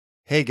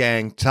Hey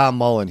gang, Tom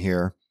Mullen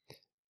here.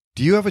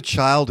 Do you have a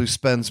child who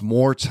spends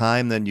more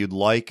time than you'd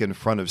like in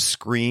front of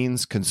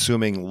screens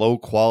consuming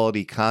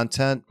low-quality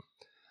content?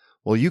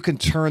 Well, you can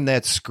turn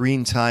that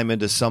screen time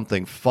into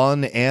something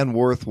fun and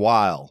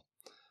worthwhile.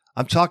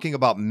 I'm talking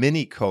about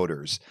Mini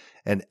Coders,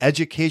 an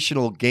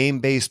educational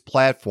game-based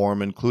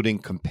platform including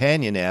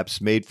companion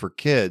apps made for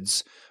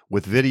kids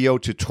with video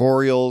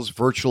tutorials,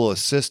 virtual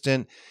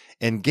assistant,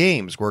 and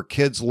games where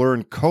kids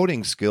learn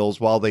coding skills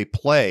while they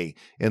play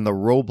in the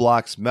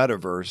Roblox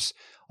metaverse,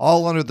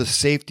 all under the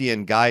safety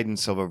and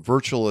guidance of a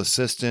virtual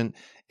assistant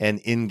and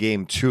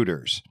in-game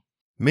tutors.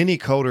 Mini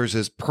Coders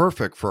is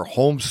perfect for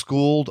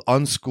homeschooled,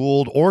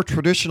 unschooled, or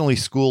traditionally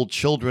schooled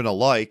children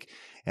alike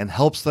and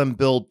helps them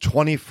build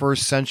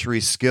 21st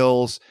century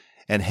skills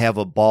and have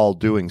a ball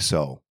doing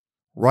so.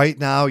 Right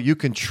now, you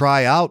can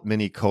try out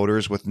Mini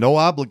Coders with no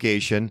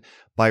obligation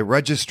by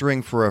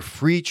registering for a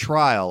free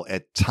trial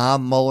at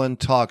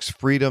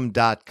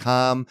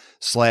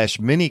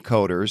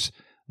tommullentalksfreedom.com/minicoders.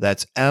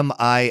 That's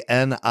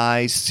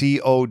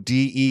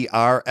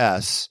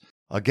MINICODERS.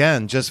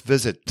 Again, just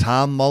visit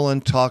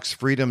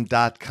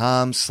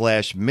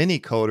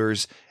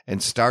tommullentalksfreedom.com/minicoders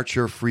and start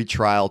your free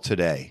trial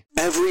today.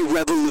 Every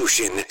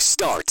revolution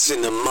starts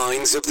in the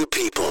minds of the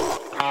people.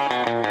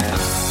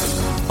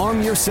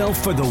 Arm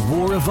yourself for the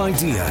war of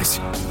ideas.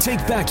 Take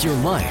back your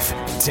life.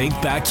 Take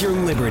back your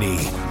liberty.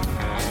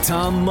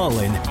 Tom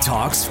Mullen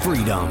Talks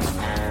Freedom.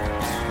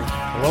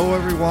 Hello,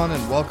 everyone,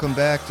 and welcome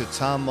back to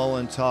Tom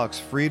Mullen Talks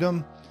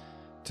Freedom.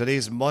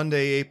 Today's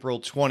Monday,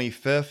 April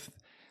 25th,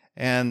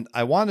 and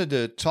I wanted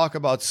to talk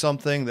about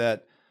something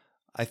that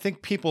I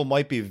think people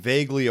might be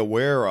vaguely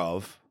aware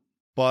of,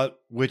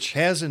 but which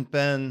hasn't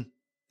been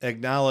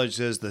acknowledged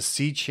as the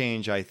sea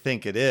change I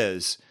think it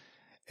is,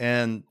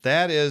 and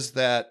that is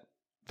that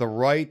the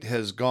right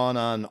has gone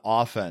on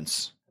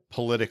offense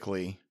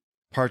politically,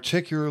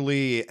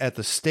 particularly at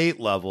the state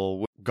level,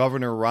 with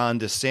Governor Ron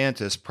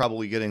DeSantis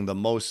probably getting the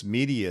most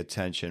media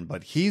attention,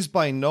 but he's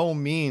by no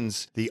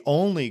means the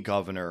only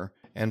governor,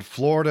 and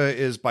Florida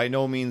is by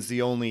no means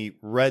the only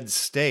red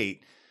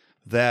state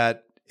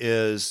that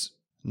is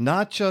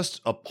not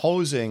just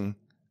opposing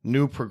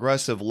new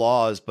progressive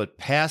laws, but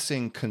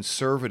passing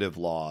conservative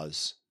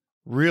laws,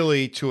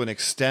 really to an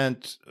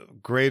extent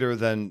greater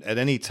than at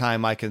any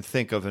time I can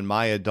think of in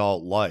my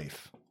adult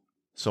life.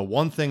 So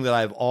one thing that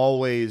I've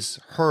always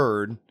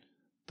heard,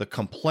 the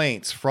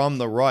complaints from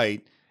the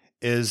right,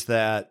 is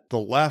that the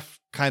left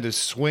kind of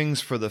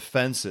swings for the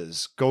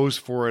fences, goes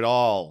for it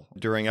all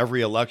during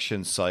every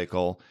election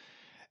cycle,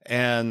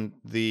 and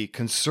the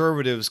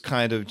conservatives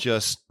kind of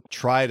just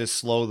try to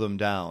slow them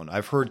down.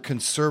 I've heard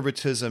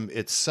conservatism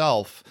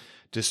itself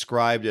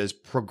described as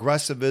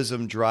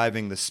progressivism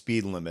driving the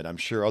speed limit. I'm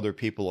sure other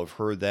people have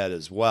heard that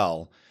as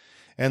well.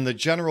 And the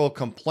general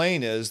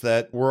complaint is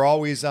that we're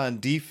always on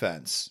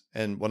defense.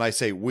 And when I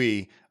say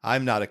we,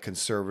 I'm not a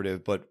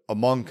conservative, but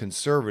among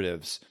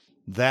conservatives,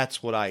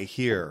 that's what I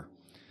hear.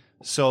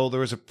 So there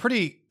was a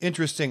pretty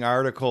interesting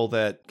article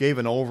that gave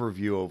an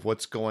overview of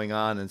what's going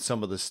on in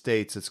some of the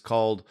states. It's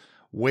called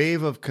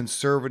Wave of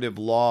Conservative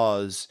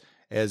Laws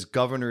as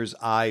Governors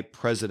Eye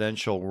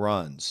Presidential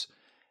Runs.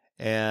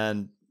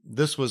 And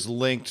this was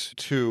linked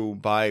to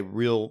by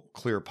Real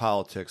Clear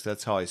Politics.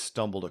 That's how I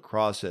stumbled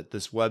across it.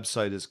 This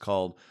website is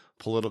called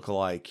Political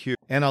IQ.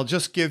 And I'll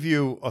just give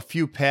you a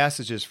few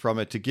passages from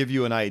it to give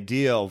you an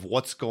idea of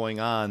what's going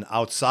on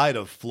outside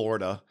of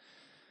Florida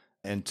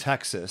and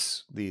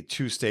Texas, the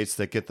two states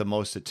that get the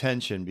most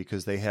attention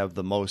because they have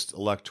the most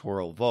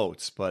electoral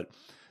votes. But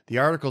the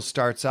article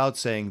starts out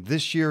saying,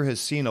 this year has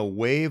seen a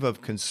wave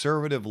of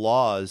conservative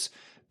laws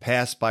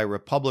passed by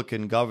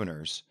Republican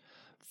governors.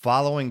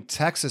 Following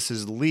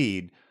Texas's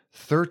lead,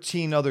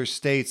 13 other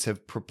states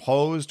have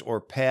proposed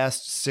or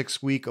passed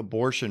 6-week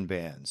abortion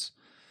bans.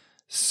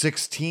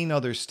 16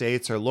 other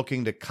states are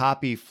looking to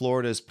copy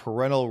Florida's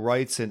parental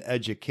rights in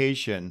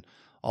education,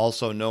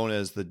 also known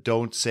as the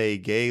Don't Say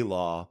Gay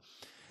law,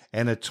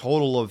 and a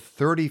total of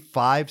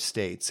 35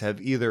 states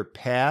have either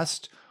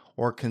passed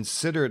or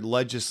considered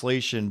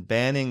legislation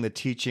banning the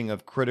teaching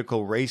of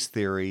critical race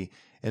theory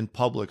in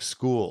public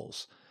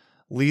schools.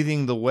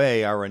 Leading the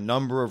way are a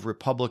number of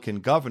Republican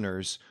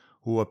governors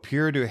who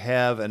appear to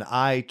have an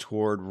eye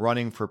toward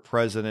running for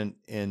president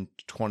in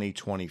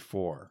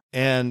 2024.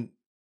 And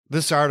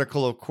this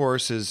article, of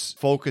course, is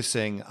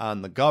focusing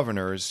on the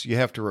governors. You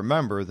have to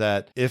remember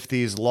that if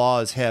these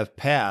laws have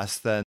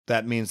passed, then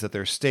that means that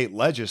their state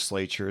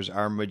legislatures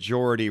are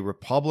majority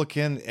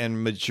Republican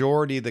and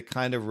majority the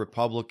kind of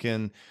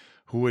Republican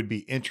who would be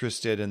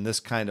interested in this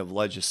kind of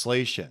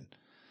legislation.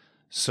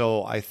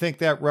 So I think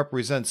that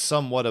represents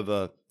somewhat of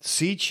a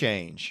sea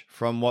change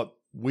from what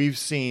we've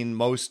seen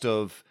most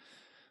of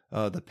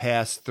the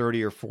past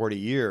 30 or 40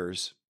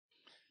 years.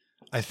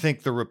 I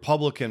think the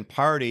Republican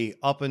Party,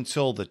 up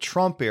until the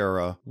Trump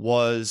era,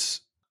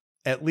 was,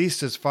 at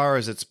least as far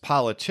as its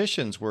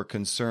politicians were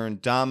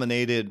concerned,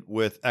 dominated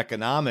with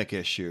economic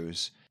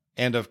issues.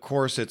 And of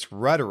course, its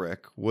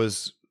rhetoric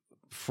was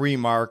free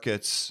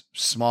markets,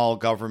 small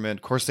government.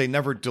 Of course, they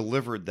never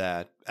delivered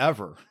that,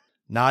 ever.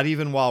 Not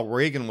even while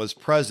Reagan was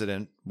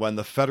president, when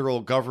the federal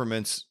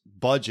government's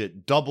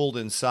budget doubled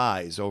in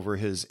size over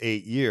his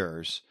 8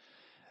 years,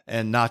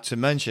 and not to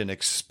mention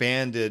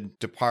expanded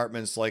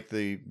departments like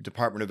the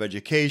Department of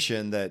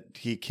Education that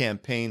he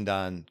campaigned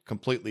on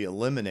completely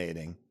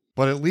eliminating.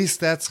 But at least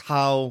that's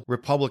how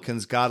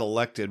Republicans got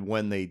elected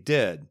when they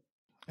did.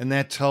 And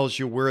that tells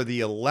you where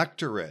the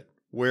electorate,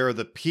 where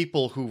the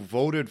people who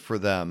voted for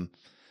them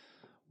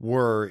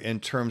were in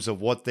terms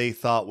of what they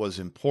thought was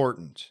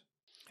important.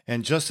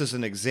 And just as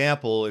an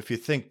example, if you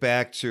think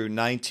back to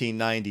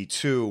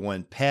 1992,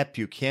 when Pat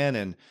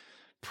Buchanan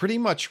pretty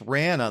much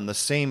ran on the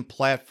same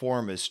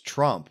platform as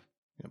Trump,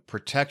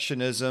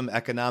 protectionism,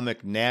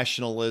 economic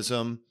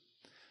nationalism,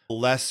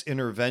 less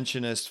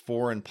interventionist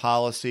foreign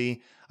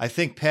policy. I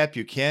think Pat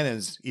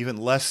Buchanan's even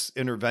less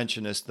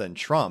interventionist than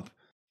Trump.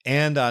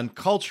 And on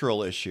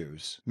cultural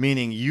issues,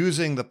 meaning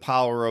using the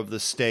power of the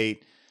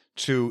state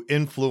to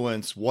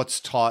influence what's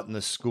taught in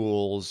the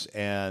schools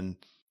and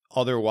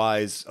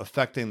otherwise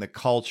affecting the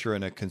culture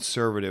in a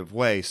conservative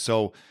way.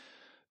 So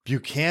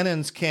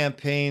Buchanan's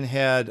campaign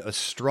had a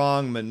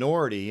strong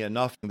minority,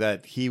 enough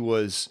that he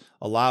was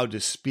allowed to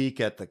speak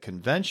at the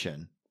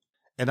convention.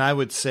 And I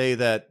would say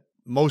that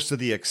most of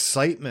the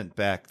excitement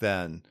back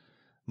then,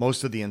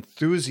 most of the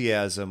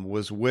enthusiasm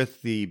was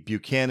with the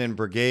Buchanan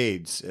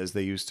Brigades, as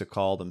they used to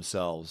call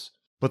themselves.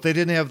 But they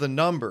didn't have the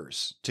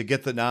numbers to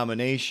get the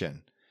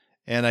nomination.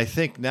 And I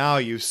think now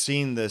you've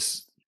seen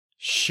this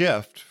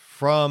shift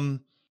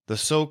from the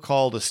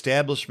so-called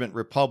establishment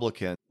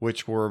Republican,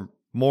 which were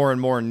more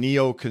and more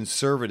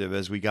neoconservative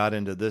as we got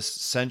into this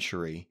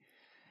century,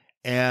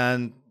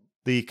 and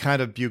the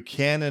kind of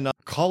Buchanan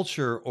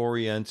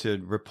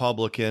culture-oriented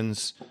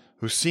Republicans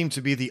who seem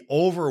to be the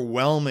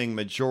overwhelming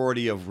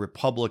majority of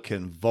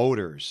Republican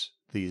voters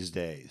these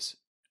days.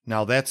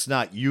 Now, that's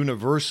not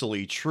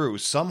universally true.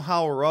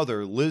 Somehow or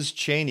other, Liz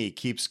Cheney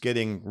keeps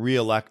getting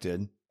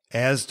reelected,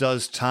 as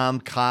does Tom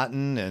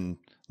Cotton and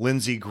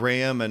Lindsey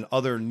Graham and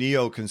other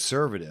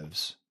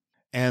neoconservatives.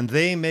 And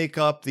they make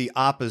up the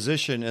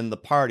opposition in the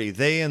party.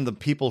 They and the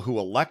people who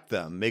elect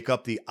them make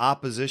up the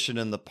opposition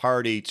in the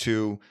party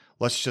to,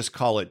 let's just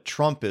call it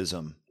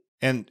Trumpism.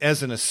 And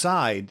as an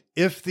aside,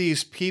 if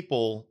these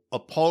people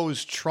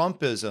oppose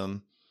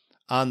Trumpism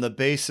on the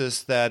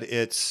basis that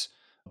it's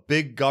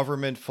big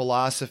government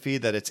philosophy,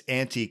 that it's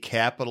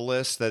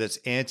anti-capitalist, that it's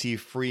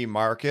anti-free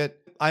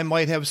market, I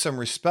might have some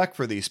respect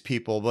for these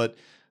people. But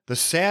the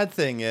sad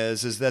thing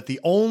is that the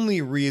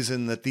only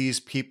reason that these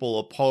people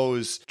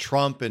oppose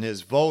Trump and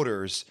his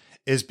voters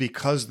is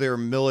because they're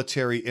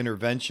military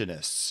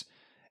interventionists.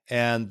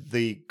 And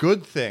the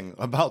good thing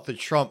about the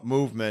Trump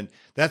movement,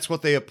 that's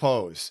what they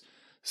oppose.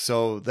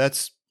 So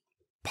that's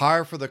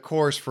par for the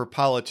course for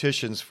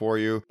politicians for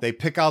you. They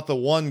pick out the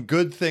one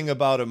good thing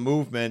about a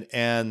movement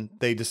and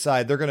they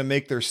decide they're going to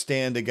make their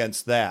stand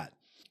against that.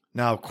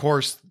 Now, of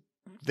course,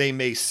 they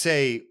may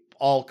say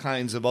all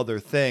kinds of other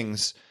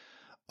things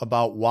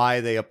about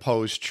why they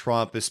oppose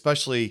Trump,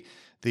 especially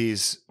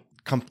these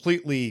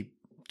completely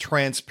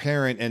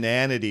transparent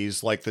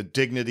inanities like the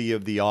dignity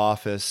of the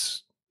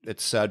office,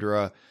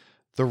 etc.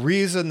 The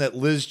reason that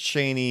Liz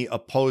Cheney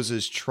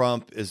opposes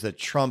Trump is that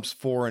Trump's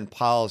foreign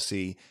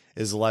policy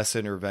is less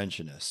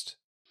interventionist.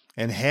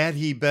 And had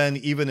he been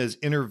even as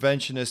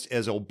interventionist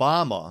as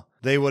Obama,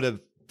 they would have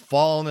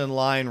fallen in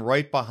line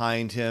right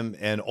behind him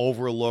and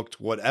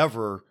overlooked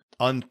whatever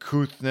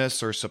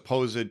uncouthness or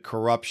supposed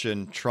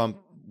corruption Trump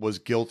was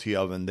guilty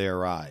of in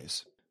their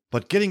eyes.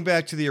 But getting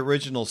back to the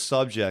original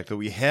subject, that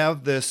we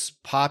have this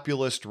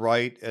populist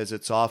right, as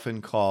it's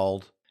often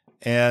called,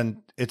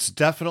 and it's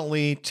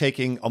definitely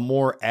taking a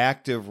more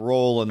active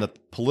role in the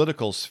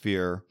political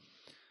sphere,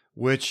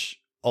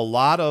 which a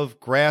lot of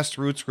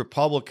grassroots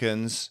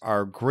Republicans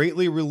are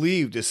greatly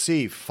relieved to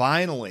see.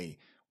 Finally,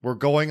 we're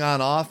going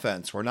on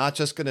offense. We're not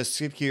just going to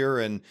sit here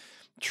and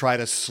try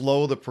to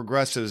slow the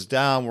progressives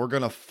down. We're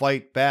going to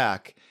fight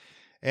back.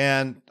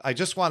 And I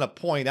just want to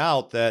point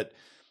out that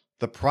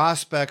the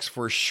prospects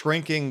for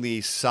shrinking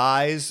the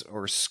size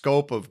or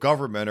scope of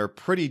government are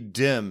pretty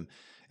dim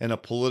in a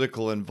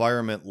political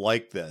environment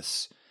like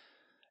this.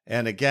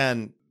 And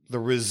again, the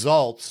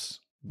results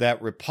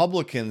that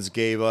Republicans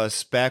gave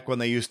us back when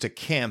they used to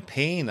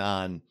campaign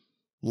on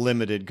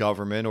limited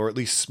government, or at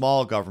least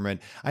small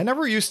government. I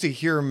never used to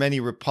hear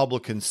many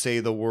Republicans say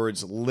the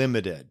words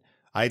limited.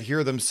 I'd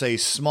hear them say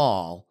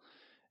small.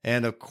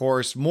 And of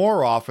course,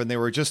 more often they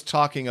were just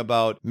talking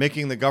about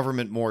making the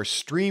government more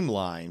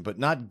streamlined, but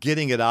not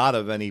getting it out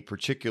of any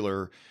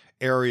particular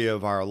area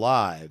of our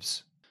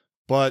lives.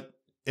 But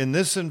in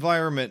this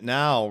environment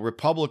now,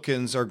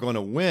 Republicans are going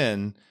to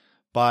win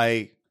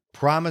by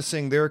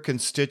promising their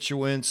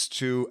constituents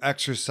to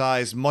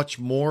exercise much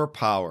more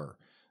power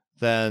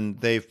than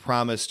they've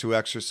promised to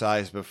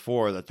exercise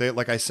before. That they,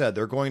 like I said,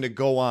 they're going to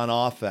go on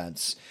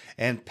offense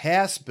and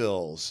pass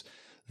bills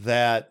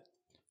that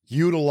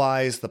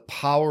utilize the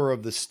power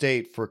of the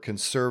state for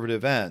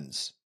conservative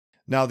ends.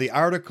 Now, the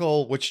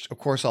article, which of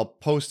course I'll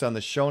post on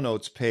the show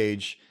notes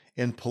page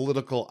in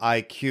Political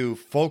IQ,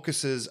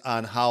 focuses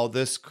on how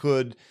this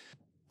could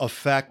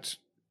affect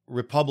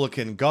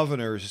Republican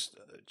governor's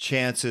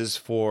chances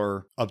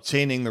for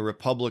obtaining the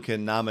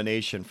Republican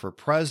nomination for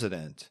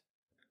president.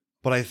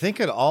 But I think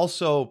it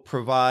also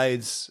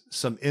provides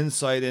some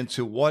insight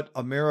into what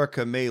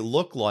America may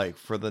look like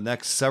for the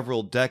next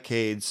several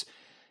decades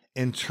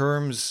in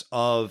terms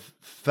of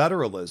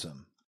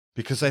federalism.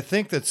 Because I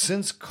think that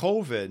since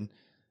COVID,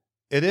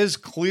 it is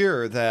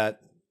clear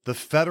that the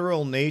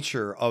federal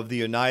nature of the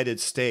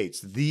United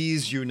States,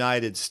 these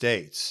United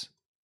States,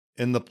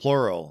 in the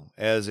plural,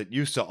 as it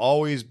used to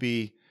always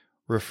be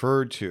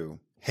referred to,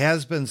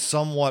 has been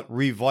somewhat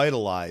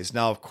revitalized.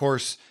 Now, of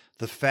course,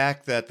 the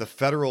fact that the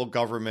federal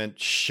government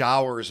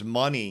showers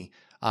money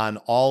on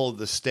all of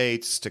the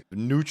states to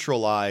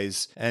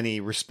neutralize any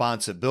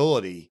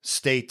responsibility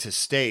state to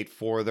state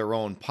for their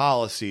own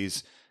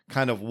policies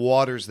kind of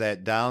waters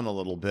that down a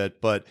little bit.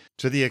 But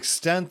to the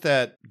extent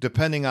that,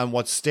 depending on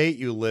what state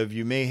you live,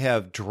 you may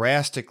have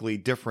drastically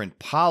different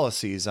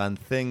policies on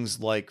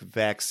things like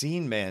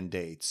vaccine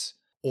mandates,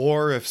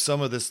 or if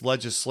some of this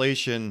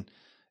legislation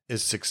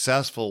is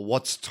successful,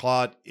 what's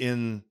taught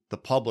in the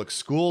public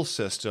school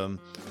system,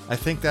 I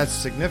think that's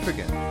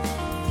significant.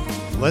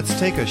 Let's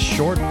take a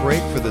short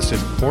break for this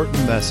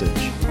important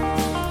message.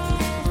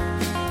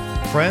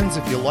 Friends,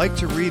 if you like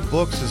to read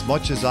books as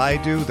much as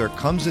I do, there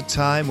comes a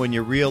time when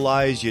you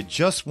realize you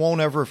just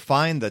won't ever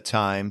find the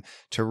time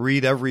to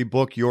read every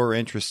book you're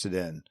interested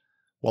in.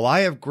 Well,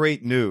 I have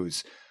great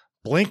news.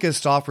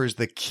 Blinkist offers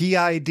the key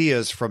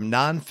ideas from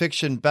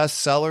nonfiction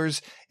bestsellers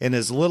in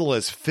as little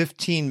as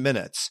 15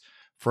 minutes.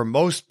 For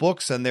most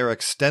books and their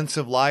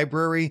extensive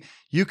library,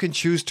 you can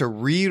choose to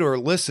read or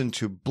listen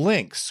to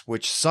Blinks,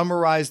 which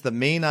summarize the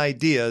main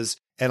ideas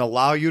and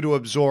allow you to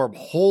absorb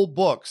whole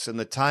books in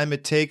the time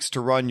it takes to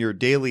run your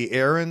daily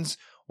errands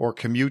or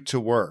commute to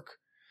work.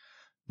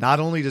 Not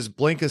only does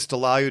Blinkist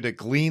allow you to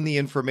glean the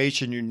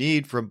information you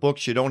need from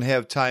books you don't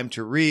have time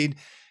to read,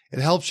 it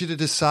helps you to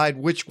decide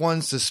which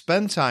ones to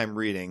spend time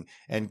reading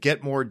and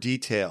get more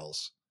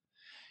details.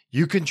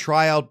 You can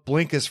try out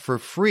Blinkist for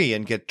free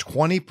and get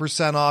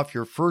 20% off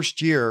your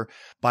first year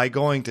by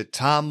going to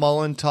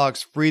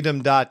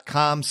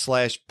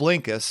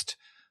TomMullenTalksFreedom.com/Blinkist,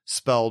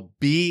 spelled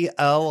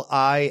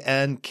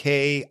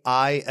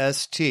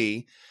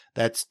BLINKIST.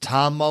 That's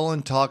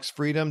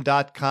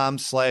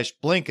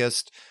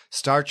TomMullenTalksFreedom.com/Blinkist.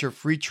 Start your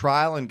free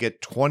trial and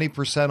get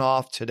 20%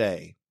 off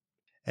today.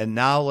 And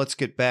now let's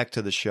get back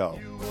to the show.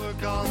 You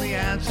work on the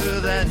answer,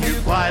 then you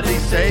quietly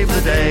save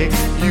the day.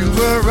 You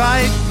were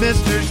right,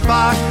 Mr.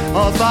 Spock,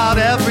 about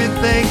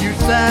everything you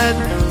said.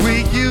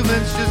 We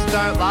humans just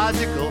aren't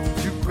logical,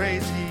 too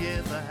crazy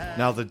in the head.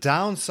 Now, the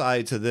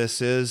downside to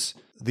this is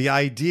the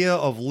idea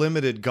of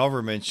limited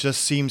government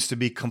just seems to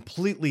be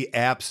completely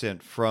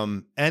absent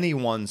from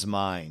anyone's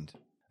mind.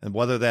 And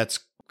whether that's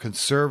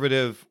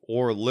conservative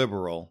or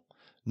liberal,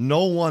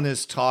 no one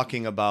is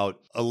talking about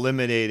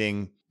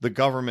eliminating the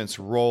government's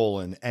role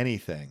in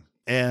anything.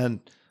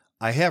 And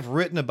I have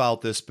written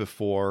about this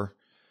before,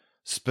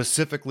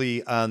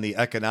 specifically on the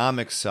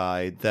economic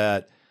side,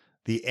 that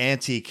the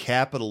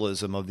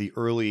anti-capitalism of the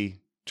early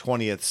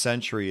 20th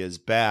century is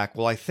back.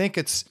 Well, I think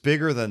it's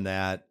bigger than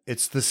that.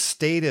 It's the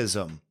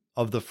statism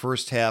of the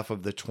first half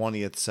of the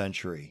 20th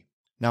century.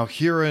 Now,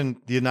 here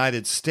in the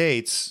United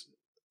States,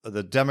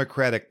 the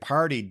Democratic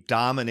Party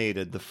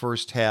dominated the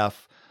first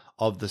half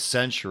of the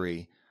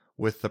century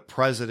with the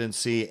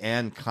presidency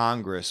and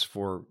Congress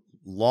for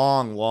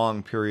long,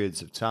 long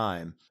periods of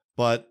time.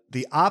 But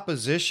the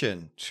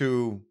opposition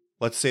to,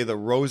 let's say, the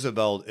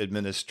Roosevelt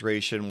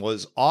administration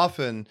was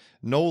often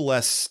no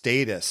less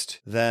statist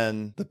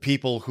than the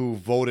people who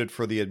voted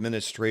for the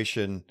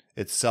administration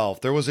itself.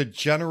 There was a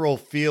general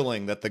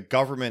feeling that the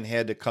government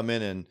had to come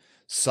in and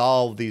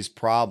solve these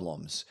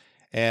problems.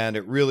 And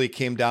it really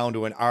came down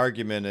to an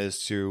argument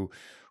as to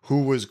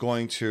who was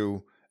going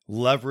to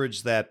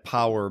leverage that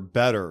power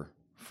better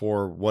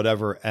for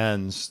whatever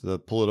ends the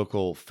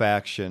political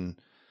faction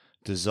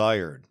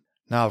desired.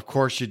 Now, of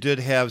course, you did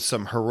have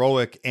some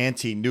heroic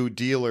anti-New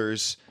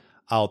Dealers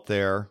out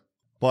there,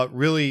 but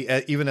really,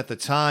 even at the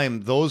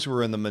time, those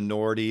were in the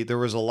minority. There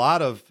was a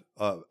lot of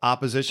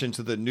opposition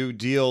to the New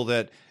Deal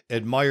that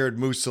admired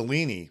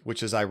Mussolini,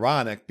 which is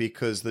ironic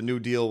because the New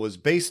Deal was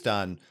based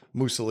on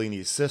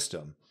Mussolini's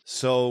system.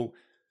 So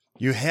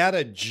you had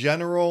a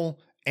general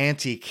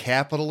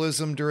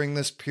anti-capitalism during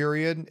this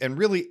period, and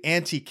really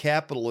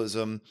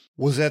anti-capitalism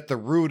was at the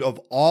root of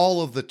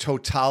all of the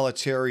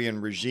totalitarian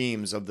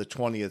regimes of the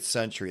 20th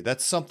century.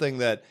 That's something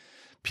that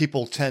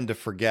people tend to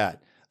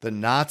forget. The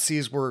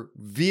Nazis were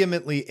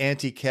vehemently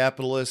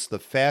anti-capitalist, the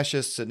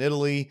fascists in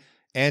Italy,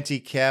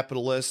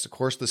 anti-capitalist, of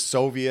course the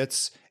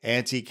Soviets,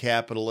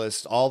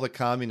 anti-capitalist, all the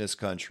communist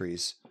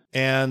countries.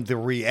 And the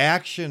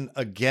reaction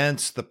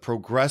against the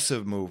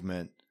progressive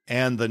movement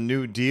and the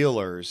New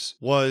Dealers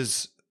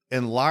was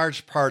in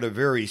large part a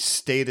very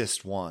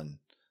statist one.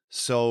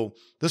 So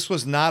this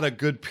was not a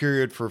good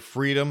period for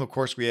freedom. Of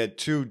course, we had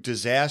two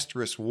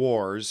disastrous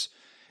wars,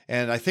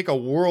 and I think a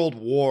world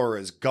war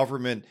is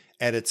government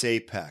at its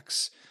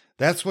apex.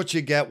 That's what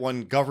you get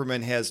when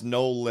government has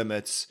no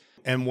limits,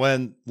 and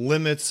when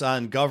limits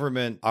on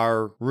government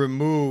are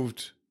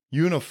removed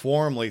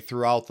uniformly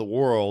throughout the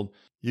world,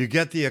 you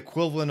get the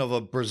equivalent of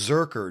a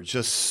berserker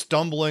just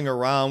stumbling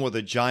around with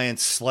a giant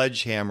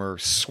sledgehammer,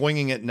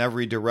 swinging it in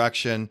every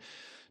direction,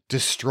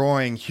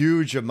 destroying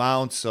huge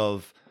amounts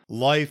of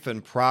life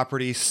and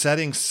property,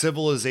 setting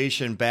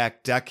civilization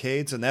back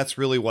decades. And that's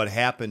really what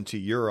happened to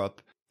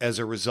Europe as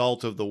a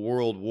result of the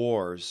world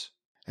wars.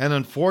 And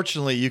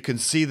unfortunately, you can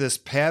see this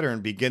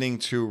pattern beginning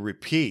to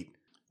repeat.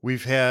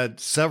 We've had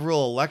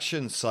several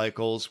election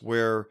cycles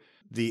where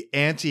the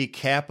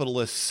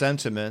anti-capitalist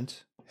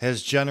sentiment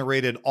has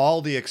generated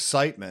all the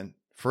excitement.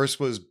 First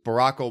was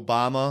Barack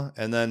Obama,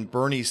 and then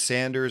Bernie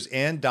Sanders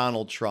and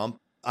Donald Trump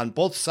on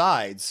both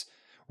sides,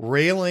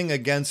 railing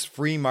against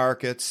free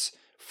markets,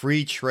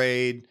 free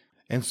trade,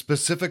 and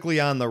specifically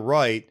on the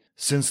right,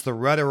 since the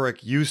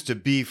rhetoric used to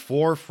be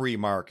for free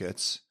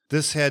markets,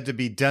 this had to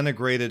be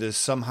denigrated as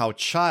somehow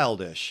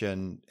childish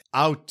and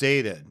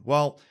outdated.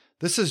 Well,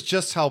 this is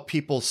just how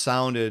people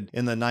sounded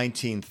in the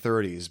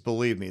 1930s.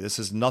 Believe me, this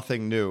is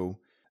nothing new.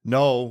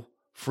 No,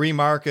 free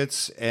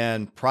markets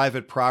and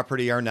private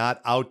property are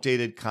not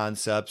outdated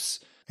concepts.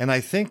 And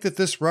I think that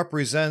this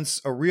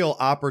represents a real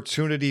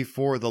opportunity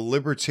for the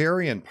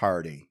Libertarian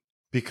Party.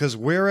 Because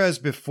whereas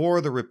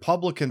before the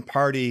Republican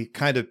Party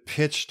kind of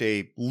pitched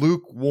a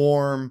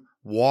lukewarm,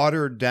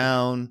 watered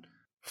down,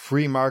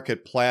 free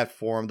market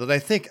platform that I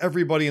think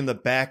everybody in the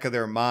back of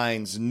their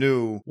minds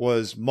knew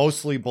was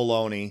mostly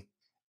baloney,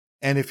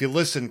 and if you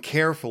listen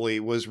carefully,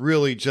 was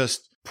really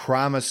just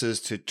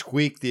promises to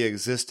tweak the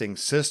existing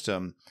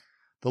system,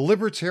 the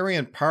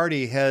Libertarian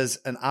Party has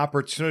an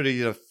opportunity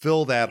to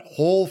fill that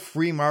whole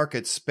free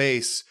market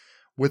space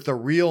with a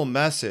real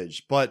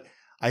message, but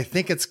I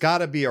think it's got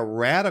to be a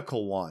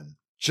radical one.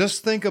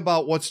 Just think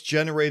about what's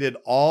generated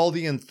all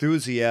the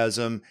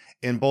enthusiasm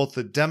in both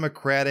the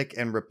Democratic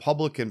and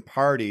Republican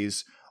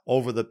parties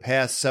over the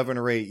past 7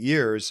 or 8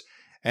 years,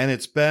 and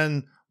it's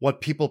been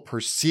what people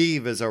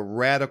perceive as a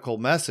radical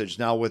message.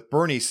 Now, with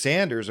Bernie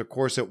Sanders, of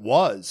course, it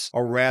was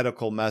a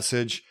radical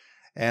message,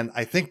 and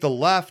I think the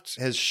left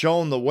has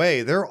shown the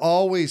way. They're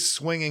always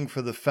swinging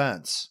for the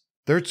fence.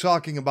 They're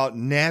talking about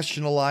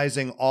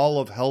nationalizing all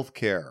of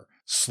healthcare,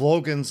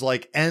 slogans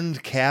like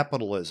end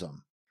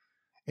capitalism.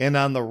 And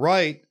on the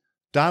right,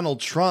 Donald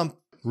Trump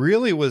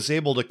really was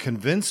able to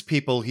convince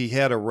people he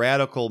had a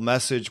radical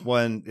message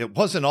when it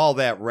wasn't all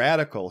that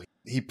radical.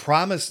 He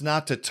promised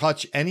not to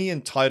touch any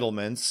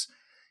entitlements.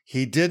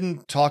 He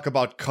didn't talk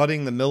about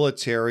cutting the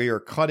military or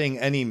cutting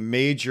any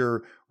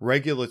major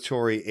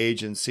regulatory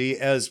agency,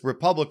 as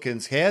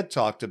Republicans had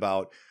talked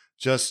about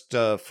just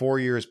 4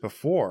 years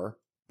before.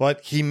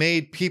 But he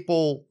made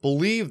people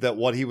believe that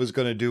what he was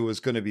going to do was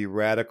going to be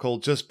radical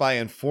just by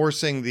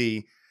enforcing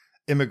the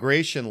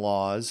immigration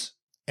laws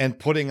and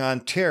putting on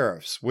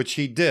tariffs, which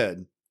he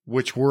did,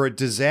 which were a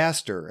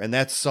disaster. And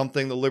that's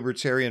something the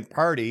Libertarian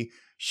Party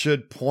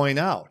should point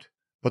out.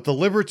 But the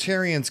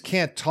Libertarians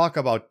can't talk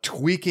about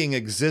tweaking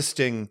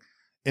existing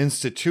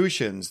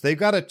institutions. They've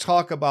got to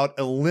talk about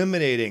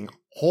eliminating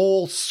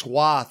whole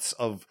swaths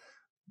of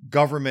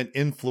government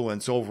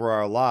influence over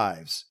our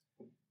lives.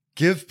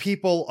 Give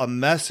people a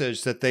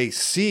message that they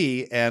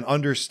see and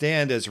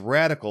understand as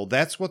radical.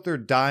 That's what they're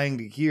dying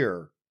to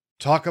hear.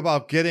 Talk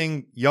about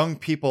getting young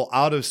people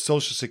out of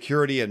Social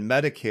Security and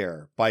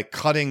Medicare by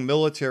cutting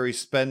military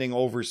spending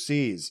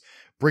overseas,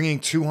 bringing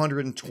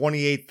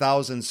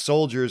 228,000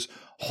 soldiers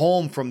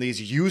home from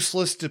these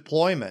useless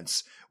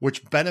deployments,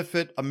 which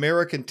benefit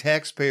American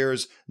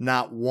taxpayers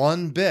not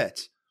one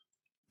bit.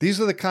 These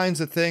are the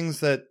kinds of things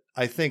that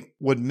I think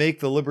would make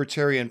the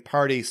Libertarian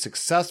Party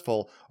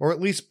successful, or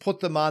at least put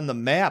them on the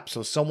map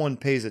so someone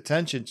pays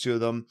attention to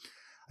them.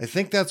 I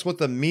think that's what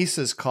the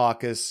Mises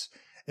Caucus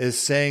is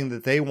saying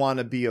that they want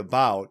to be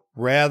about,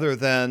 rather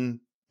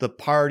than the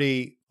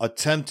party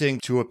attempting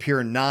to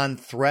appear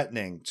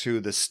non-threatening to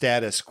the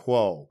status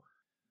quo.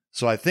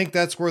 So I think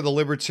that's where the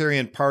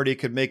Libertarian Party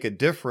could make a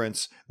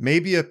difference,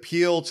 maybe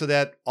appeal to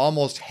that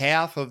almost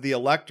half of the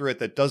electorate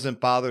that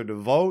doesn't bother to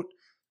vote,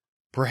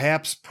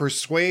 perhaps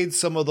persuade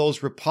some of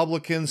those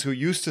Republicans who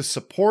used to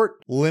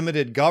support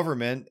limited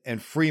government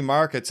and free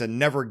markets and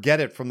never get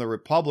it from the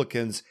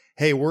Republicans,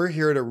 hey, we're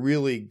here to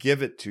really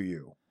give it to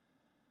you.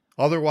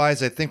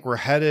 Otherwise, I think we're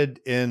headed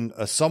in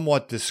a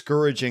somewhat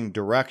discouraging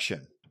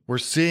direction. We're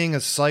seeing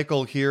a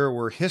cycle here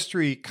where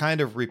history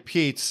kind of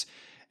repeats.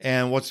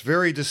 And what's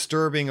very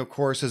disturbing, of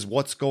course, is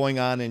what's going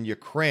on in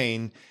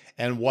Ukraine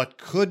and what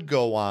could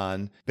go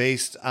on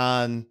based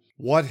on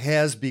what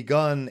has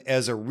begun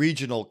as a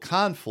regional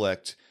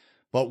conflict,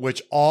 but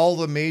which all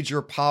the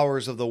major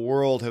powers of the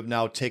world have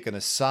now taken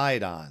a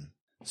side on.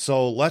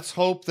 So let's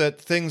hope that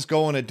things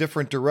go in a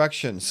different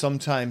direction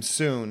sometime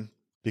soon,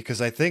 because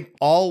I think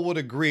all would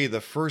agree the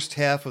first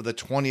half of the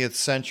 20th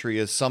century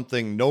is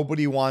something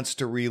nobody wants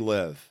to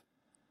relive.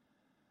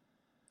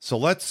 So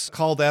let's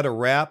call that a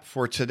wrap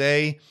for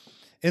today.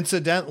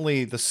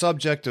 Incidentally, the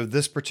subject of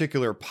this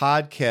particular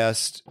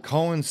podcast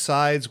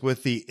coincides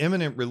with the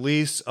imminent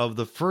release of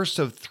the first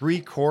of 3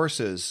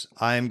 courses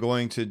I am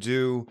going to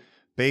do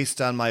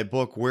based on my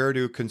book, Where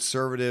Do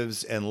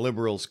Conservatives and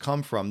Liberals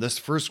Come From? This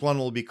first one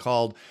will be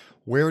called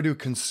Where Do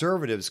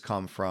Conservatives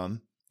Come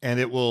From? And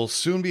it will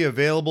soon be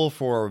available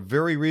for a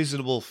very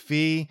reasonable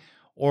fee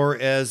or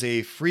as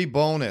a free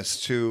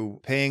bonus to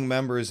paying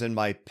members in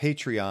my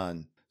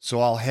Patreon.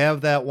 So I'll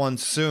have that one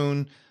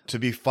soon, to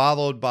be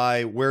followed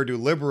by Where Do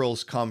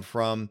Liberals Come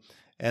From?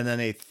 And then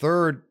a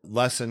third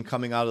lesson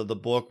coming out of the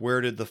book,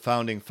 Where Did the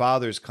Founding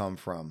Fathers Come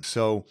From?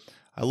 So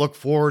I look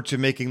forward to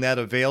making that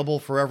available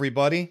for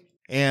everybody.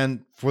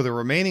 And for the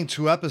remaining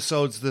 2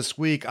 episodes this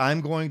week,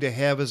 I'm going to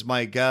have as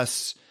my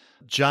guests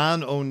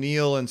John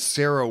O'Neill and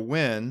Sarah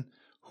Wynn,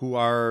 who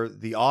are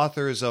the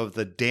authors of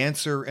The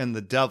Dancer and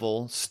the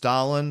Devil,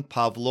 Stalin,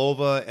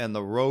 Pavlova, and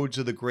the Road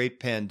to the Great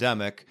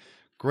Pandemic.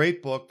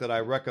 Great book that I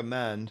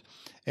recommend.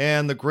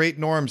 And the great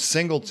Norm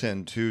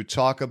Singleton to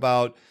talk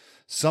about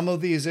some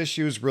of these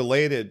issues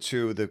related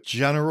to the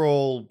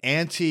general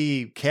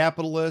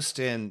anti-capitalist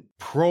and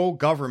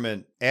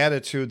pro-government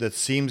attitude that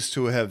seems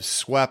to have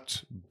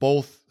swept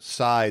both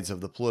sides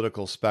of the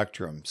political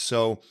spectrum.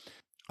 So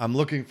I'm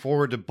looking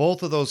forward to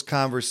both of those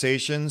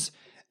conversations.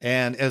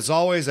 And as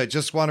always, I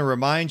just want to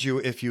remind you,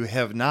 if you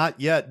have not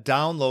yet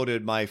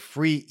downloaded my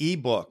free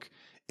ebook,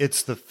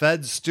 It's the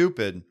Fed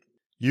Stupid,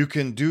 you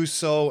can do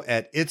so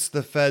at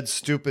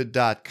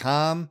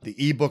itsthefedstupid.com.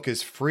 The ebook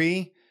is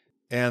free,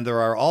 and there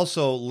are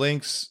also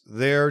links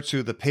there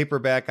to the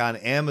paperback on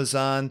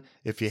Amazon.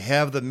 If you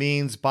have the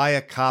means, buy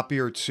a copy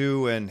or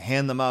 2 and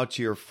hand them out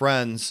to your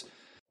friends.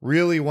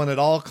 Really, when it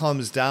all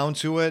comes down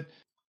to it,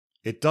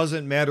 it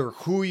doesn't matter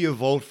who you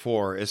vote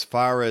for as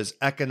far as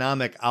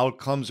economic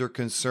outcomes are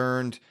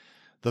concerned.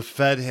 The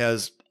Fed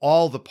has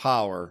all the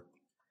power.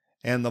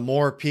 And the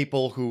more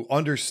people who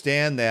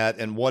understand that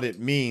and what it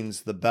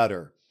means, the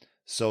better.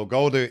 So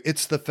go to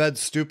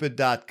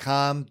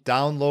itsthefedstupid.com,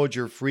 download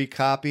your free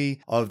copy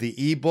of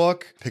the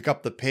ebook, pick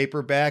up the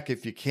paperback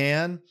if you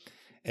can.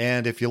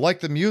 And if you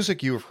like the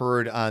music you've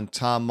heard on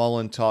Tom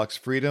Mullen Talks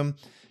Freedom,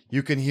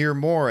 you can hear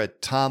more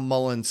at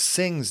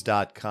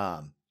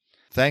TomMullenSings.com.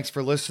 Thanks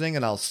for listening,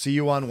 and I'll see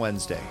you on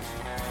Wednesday.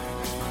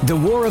 The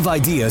war of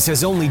ideas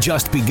has only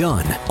just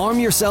begun.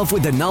 Arm yourself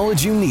with the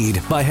knowledge you need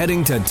by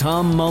heading to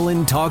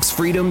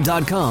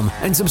TomMullenTalksFreedom.com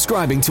and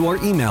subscribing to our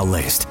email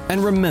list.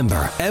 And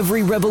remember,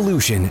 every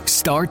revolution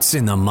starts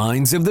in the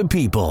minds of the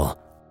people.